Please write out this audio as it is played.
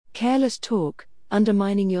Careless talk,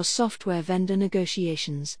 undermining your software vendor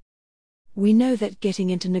negotiations. We know that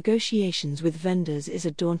getting into negotiations with vendors is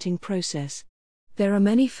a daunting process. There are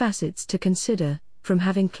many facets to consider, from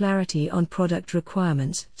having clarity on product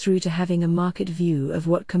requirements through to having a market view of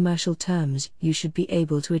what commercial terms you should be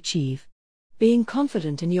able to achieve. Being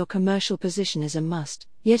confident in your commercial position is a must,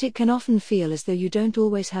 yet it can often feel as though you don't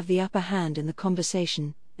always have the upper hand in the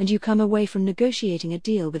conversation, and you come away from negotiating a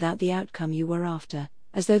deal without the outcome you were after,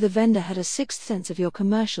 as though the vendor had a sixth sense of your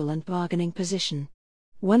commercial and bargaining position.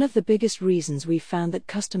 One of the biggest reasons we've found that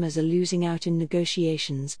customers are losing out in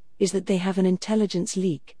negotiations is that they have an intelligence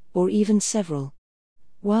leak, or even several.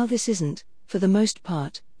 While this isn't, for the most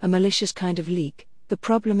part, a malicious kind of leak, the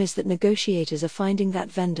problem is that negotiators are finding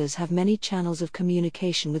that vendors have many channels of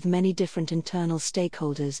communication with many different internal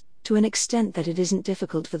stakeholders, to an extent that it isn't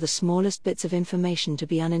difficult for the smallest bits of information to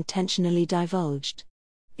be unintentionally divulged.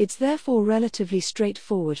 It's therefore relatively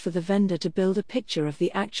straightforward for the vendor to build a picture of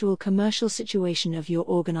the actual commercial situation of your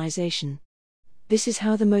organization. This is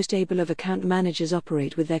how the most able of account managers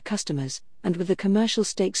operate with their customers, and with the commercial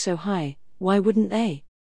stakes so high, why wouldn't they?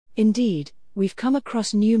 Indeed, we've come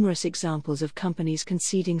across numerous examples of companies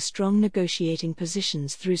conceding strong negotiating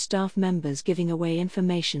positions through staff members giving away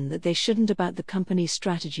information that they shouldn't about the company's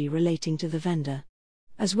strategy relating to the vendor.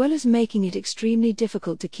 As well as making it extremely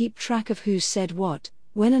difficult to keep track of who's said what,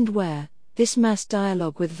 when and where, this mass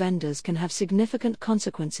dialogue with vendors can have significant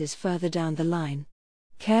consequences further down the line.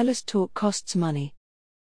 Careless talk costs money.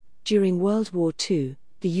 During World War II,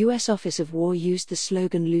 the U.S. Office of War used the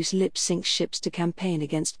slogan "Loose lips sink ships" to campaign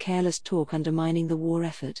against careless talk undermining the war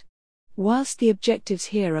effort. Whilst the objectives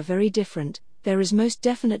here are very different, there is most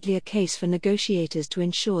definitely a case for negotiators to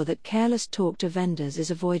ensure that careless talk to vendors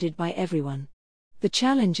is avoided by everyone. The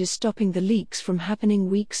challenge is stopping the leaks from happening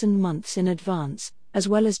weeks and months in advance, as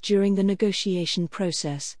well as during the negotiation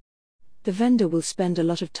process. The vendor will spend a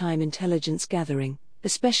lot of time intelligence gathering,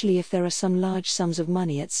 especially if there are some large sums of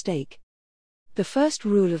money at stake. The first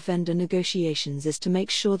rule of vendor negotiations is to make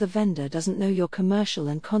sure the vendor doesn't know your commercial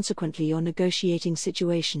and consequently your negotiating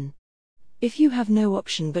situation. If you have no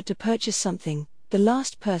option but to purchase something, the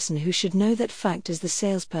last person who should know that fact is the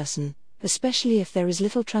salesperson, especially if there is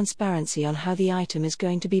little transparency on how the item is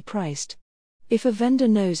going to be priced. If a vendor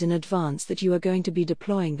knows in advance that you are going to be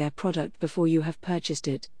deploying their product before you have purchased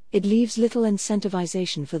it, it leaves little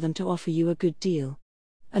incentivization for them to offer you a good deal.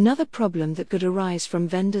 Another problem that could arise from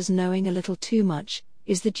vendors knowing a little too much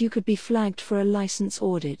is that you could be flagged for a license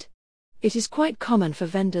audit. It is quite common for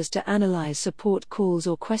vendors to analyze support calls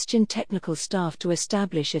or question technical staff to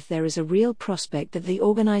establish if there is a real prospect that the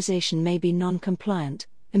organization may be non-compliant,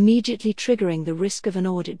 immediately triggering the risk of an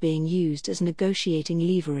audit being used as negotiating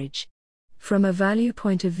leverage. From a value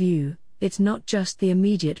point of view, it's not just the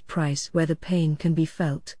immediate price where the pain can be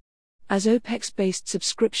felt. As OPEX-based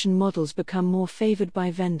subscription models become more favored by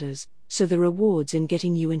vendors, so the rewards in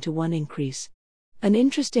getting you into one increase. An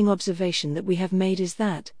interesting observation that we have made is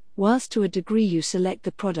that, whilst to a degree you select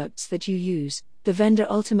the products that you use, the vendor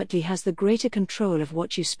ultimately has the greater control of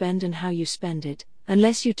what you spend and how you spend it,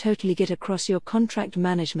 unless you totally get across your contract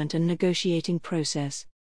management and negotiating process.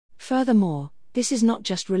 Furthermore, this is not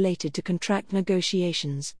just related to contract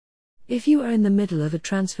negotiations. If you are in the middle of a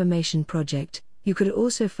transformation project, you could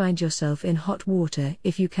also find yourself in hot water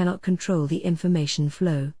if you cannot control the information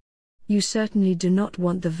flow. You certainly do not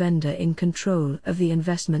want the vendor in control of the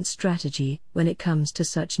investment strategy when it comes to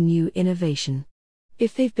such new innovation.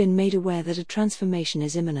 If they've been made aware that a transformation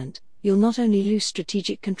is imminent, you'll not only lose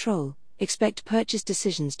strategic control, expect purchase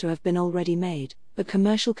decisions to have been already made, but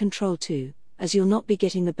commercial control too, as you'll not be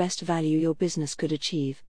getting the best value your business could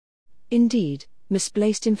achieve. Indeed,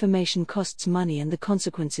 misplaced information costs money and the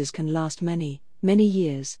consequences can last many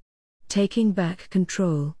years. Taking back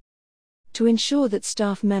control. To ensure that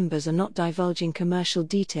staff members are not divulging commercial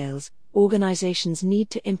details, organizations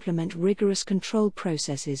need to implement rigorous control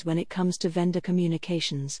processes when it comes to vendor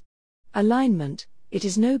communications. Alignment. It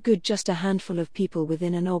is no good just a handful of people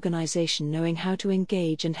within an organization knowing how to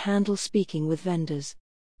engage and handle speaking with vendors.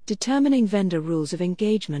 Determining vendor rules of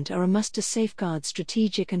engagement are a must to safeguard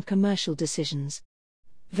strategic and commercial decisions.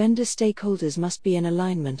 Vendor stakeholders must be in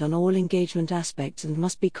alignment on all engagement aspects and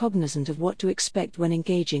must be cognizant of what to expect when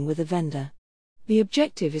engaging with a vendor. The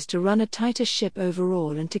objective is to run a tighter ship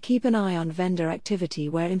overall and to keep an eye on vendor activity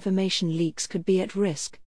where information leaks could be at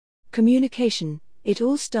risk. Communication. It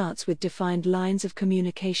all starts with defined lines of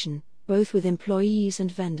communication, both with employees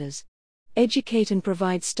and vendors. Educate and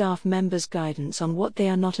provide staff members guidance on what they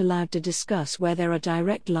are not allowed to discuss where there are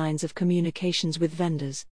direct lines of communications with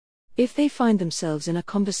vendors. If they find themselves in a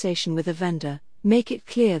conversation with a vendor, Make it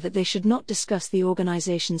clear that they should not discuss the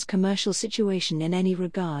organization's commercial situation in any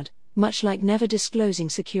regard, much like never disclosing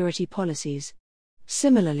security policies.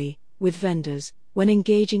 Similarly, with vendors, when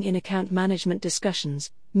engaging in account management discussions,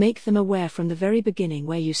 make them aware from the very beginning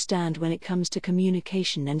where you stand when it comes to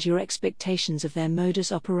communication and your expectations of their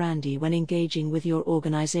modus operandi when engaging with your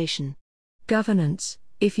organization. Governance: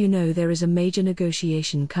 if you know there is a major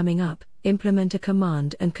negotiation coming up, implement a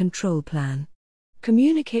command and control plan.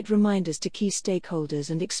 Communicate reminders to key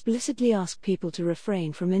stakeholders and explicitly ask people to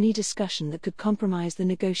refrain from any discussion that could compromise the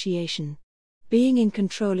negotiation. Being in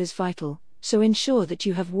control is vital, so ensure that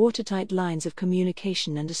you have watertight lines of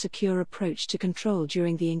communication and a secure approach to control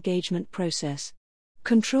during the engagement process.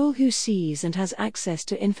 Control who sees and has access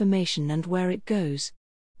to information and where it goes.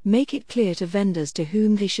 Make it clear to vendors to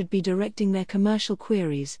whom they should be directing their commercial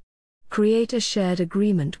queries. Create a shared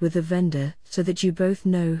agreement with the vendor so that you both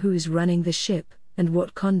know who is running the ship and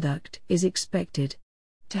what conduct is expected.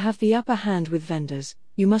 To have the upper hand with vendors,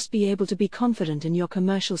 you must be able to be confident in your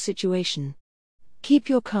commercial situation. Keep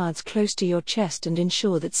your cards close to your chest and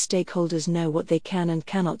ensure that stakeholders know what they can and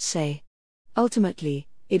cannot say. Ultimately,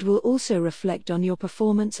 it will also reflect on your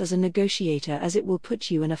performance as a negotiator, as it will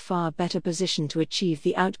put you in a far better position to achieve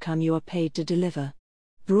the outcome you are paid to deliver.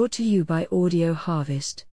 Brought to you by Audio Harvest.